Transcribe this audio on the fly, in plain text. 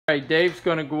right, Dave's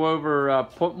going to go over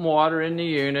putting water in the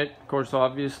unit. Of course,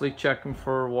 obviously checking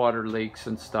for water leaks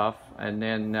and stuff, and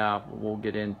then we'll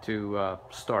get into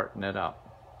starting it up.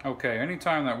 Okay,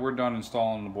 anytime that we're done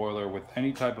installing the boiler with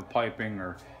any type of piping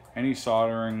or any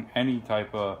soldering, any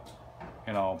type of,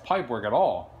 you know, pipe work at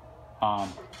all,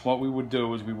 what we would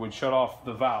do is we would shut off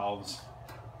the valves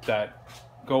that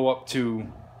go up to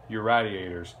your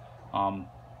radiators.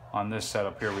 On this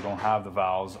setup here, we don't have the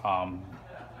valves,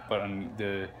 but in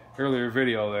the earlier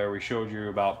video there, we showed you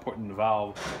about putting the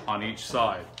valve on each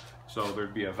side. So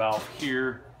there'd be a valve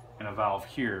here and a valve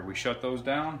here. We shut those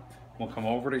down. We'll come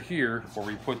over to here where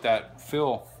we put that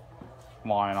fill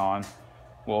line on.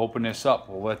 We'll open this up.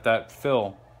 We'll let that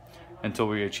fill until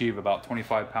we achieve about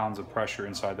 25 pounds of pressure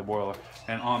inside the boiler.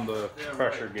 And on the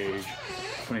pressure gauge,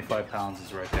 25 pounds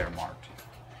is right there marked.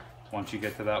 Once you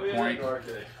get to that point,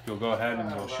 you'll go ahead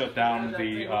and you'll shut down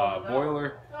the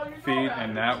boiler feed,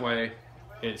 and that way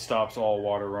it stops all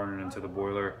water running into the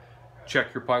boiler.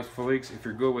 Check your pipes for leaks. If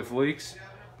you're good with leaks,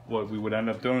 what we would end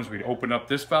up doing is we'd open up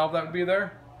this valve that would be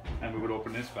there, and we would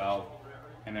open this valve,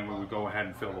 and then we would go ahead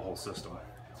and fill the whole system.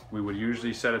 We would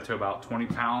usually set it to about 20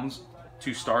 pounds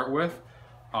to start with,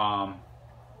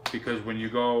 because when you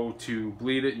go to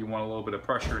bleed it, you want a little bit of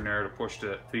pressure in there to push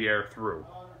the air through.